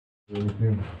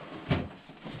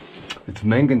It's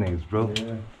manganese, bro.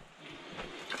 Yeah.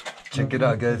 Check it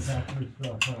out, guys.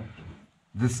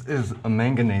 This is a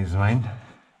manganese mine.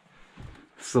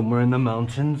 Somewhere in the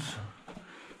mountains,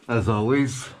 as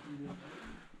always,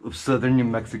 of southern New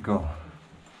Mexico.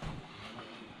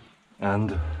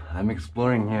 And I'm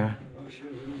exploring here.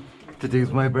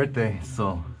 Today's my birthday,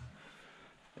 so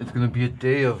it's gonna be a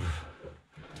day of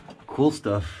cool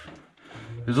stuff.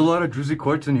 There's a lot of druzy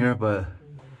quartz in here, but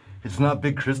it's not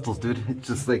big crystals, dude. It's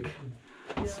just like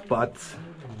spots.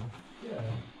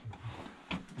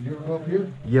 You ever go up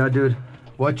here? Yeah, dude.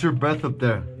 Watch your breath up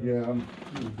there. Yeah,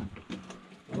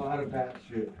 a lot of bat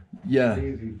shit. Yeah.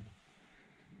 Crazy.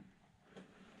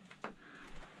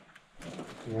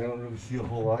 Yeah, I don't really see a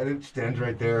whole lot. It stands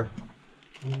right there.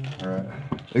 Alright.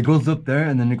 It goes up there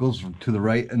and then it goes to the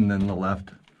right and then the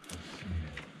left.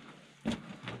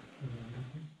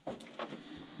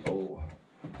 Oh.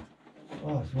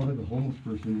 Oh, it's one of the homeless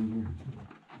person in here.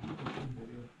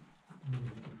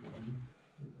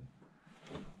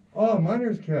 Oh,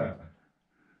 miner's cat.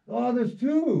 Oh, there's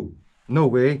two. No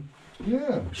way.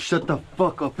 Yeah. Shut the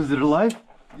fuck up. Is it alive?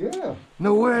 Yeah.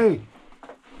 No way.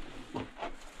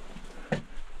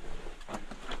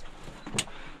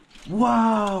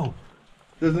 Wow.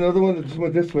 There's another one that just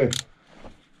went this way.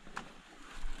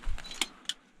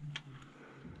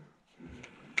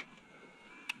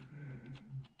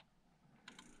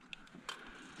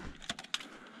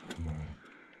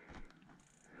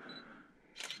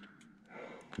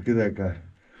 Look at that guy.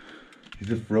 He's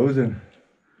just frozen.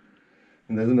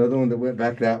 And there's another one that went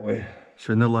back that way.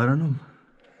 Shine the light on him.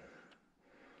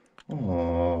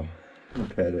 Oh, I'll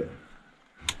pet it.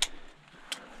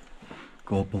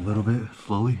 Go up a little bit,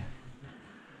 slowly.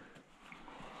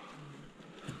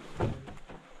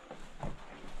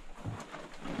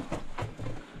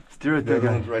 Steer right The there, other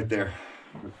guy. one's right there.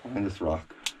 Behind this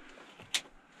rock.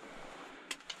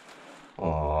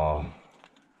 Oh.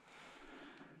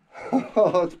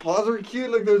 Oh, its paws are cute.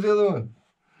 Look, there's the other one.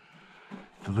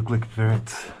 They look like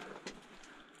ferrets.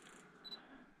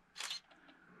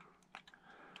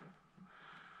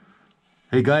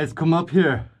 Hey guys, come up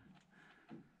here.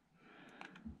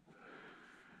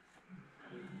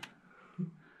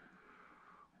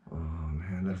 Oh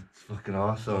man, that's fucking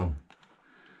awesome.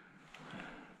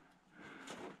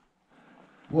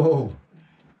 Whoa.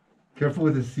 Careful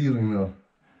with the ceiling though.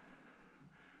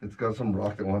 It's got some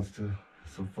rock that wants to,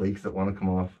 some flakes that want to come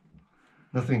off.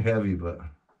 Nothing heavy, but.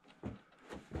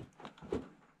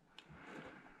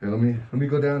 Here, let me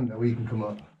go down, that way you can come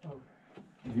up.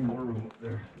 Give you more room up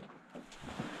there.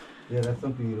 Yeah, that's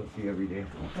something you don't see every day.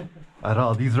 At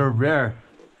all. These are rare.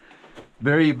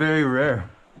 Very, very rare.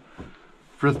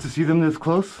 For us to see them this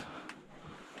close.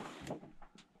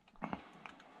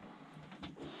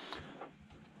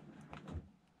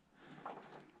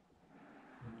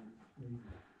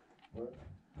 What?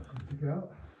 Check it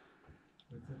out.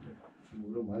 Some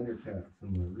little miner cats,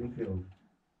 some ringtails.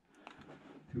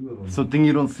 Two of them. Something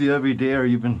you don't see every day or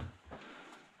even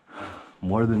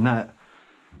more than that.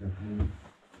 Definitely.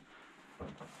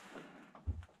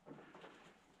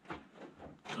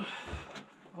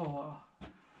 Oh.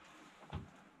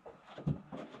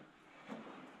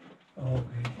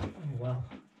 Okay. Oh, wow.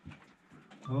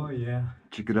 Oh yeah.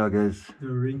 Check it out, guys. The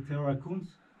ringtail raccoons.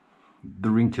 The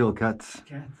ringtail cats.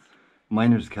 Cats.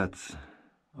 Miners' cats.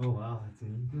 Oh wow, that's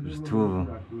neat. There's two of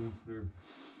them.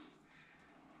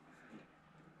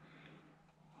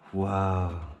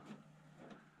 Wow.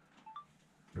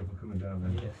 Careful coming down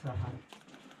there. Yes,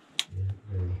 yeah,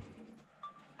 very.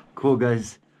 Cool,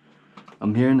 guys.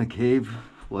 I'm here in a cave.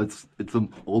 Well, it's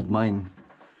an old mine,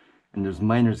 and there's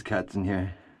miners' cats in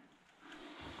here.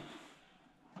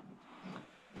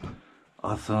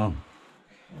 Awesome.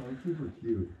 Oh, it's super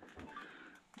cute.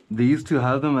 They used to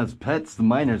have them as pets, the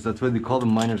miners. That's why they call them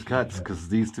miners' cats, because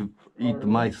they used to eat the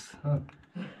mice. Huh.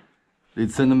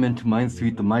 They'd send them into mines to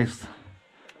eat the mice.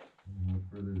 What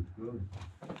further this goes.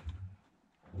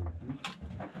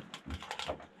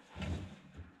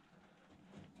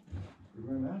 You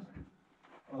wear a mask?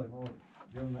 Oh,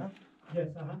 you have a mask? Yes,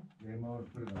 Yeah, I'm always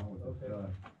put it on with Okay.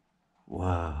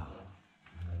 Wow.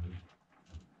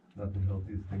 Not the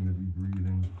healthiest thing to be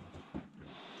breathing.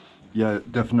 Yeah,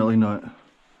 definitely not.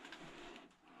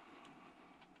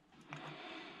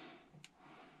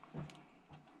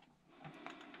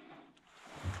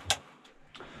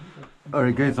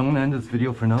 Alright guys, I'm gonna end this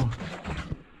video for now.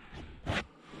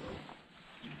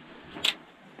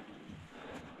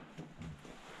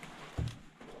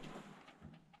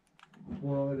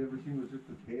 Well, all I'd ever seen was just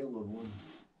the tail of one.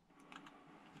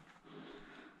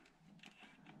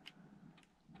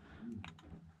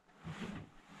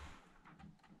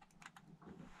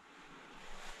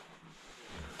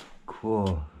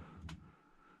 Whoa.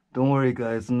 Don't worry,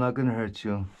 guys. I'm not gonna hurt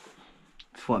you.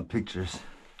 Just want pictures.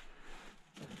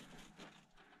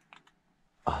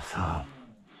 Awesome.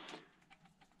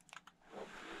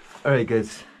 Alright,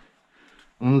 guys.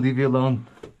 I'm gonna leave you alone.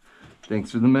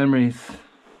 Thanks for the memories.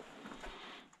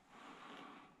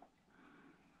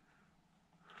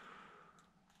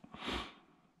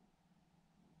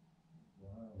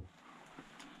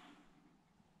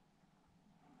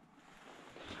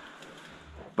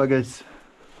 Bye, guys.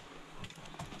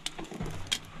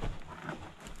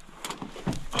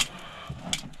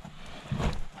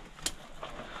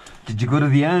 Did you go to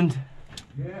the end?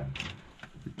 Yeah.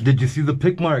 Did you see the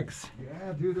pick marks?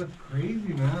 Yeah, dude, that's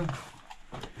crazy, man.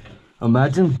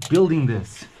 Imagine building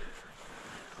this.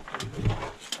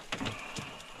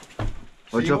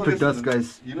 Watch out for dust,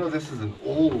 guys. You know this is an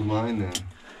old mine then.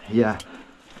 Yeah.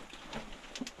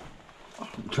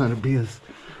 I'm trying to be as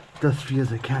dust-free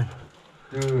as I can.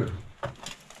 Dude.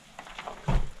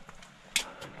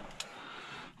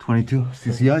 22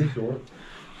 CCI? Short.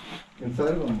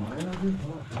 Inside of a mine, I think?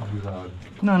 Oh, that'd be loud.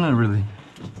 No, not really.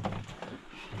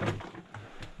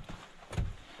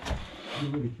 You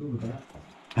really kill the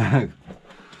bat?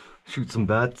 Shoot some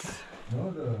bats.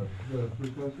 No, the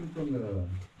percussion from the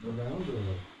round,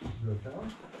 the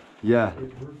sound? Yeah.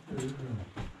 It works there, isn't it?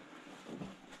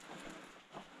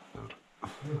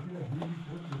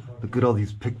 Look at all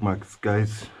these pick marks,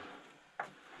 guys.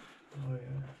 Oh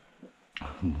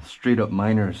yeah. Straight up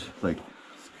miners. Like,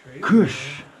 It's crazy.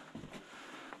 kush.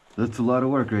 That's a lot of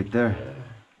work right there.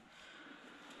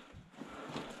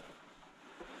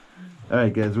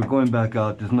 Alright, guys, we're going back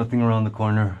out. There's nothing around the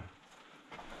corner.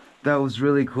 That was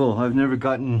really cool. I've never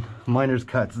gotten miners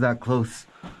cuts that close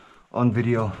on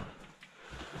video.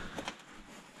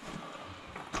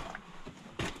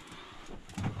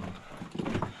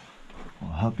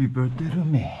 Well, happy birthday to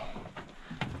me.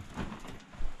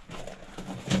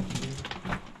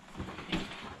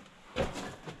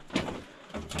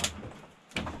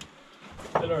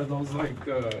 And are those like,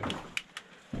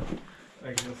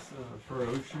 I guess,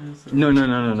 ferocious? Or...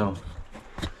 No.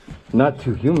 Not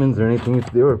to humans or anything.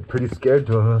 They were pretty scared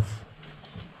to us.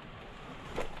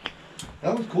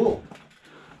 That was cool.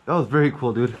 That was very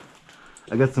cool, dude.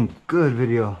 I got some good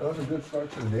video. That was a good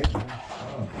start to the day, man.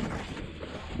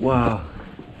 Wow.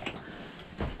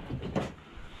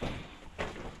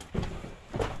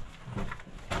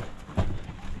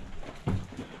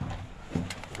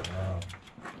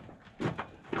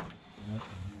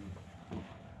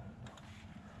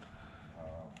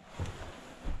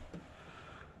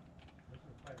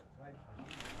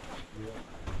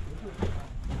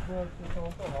 It's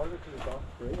also harder because it's off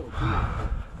cradle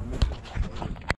too.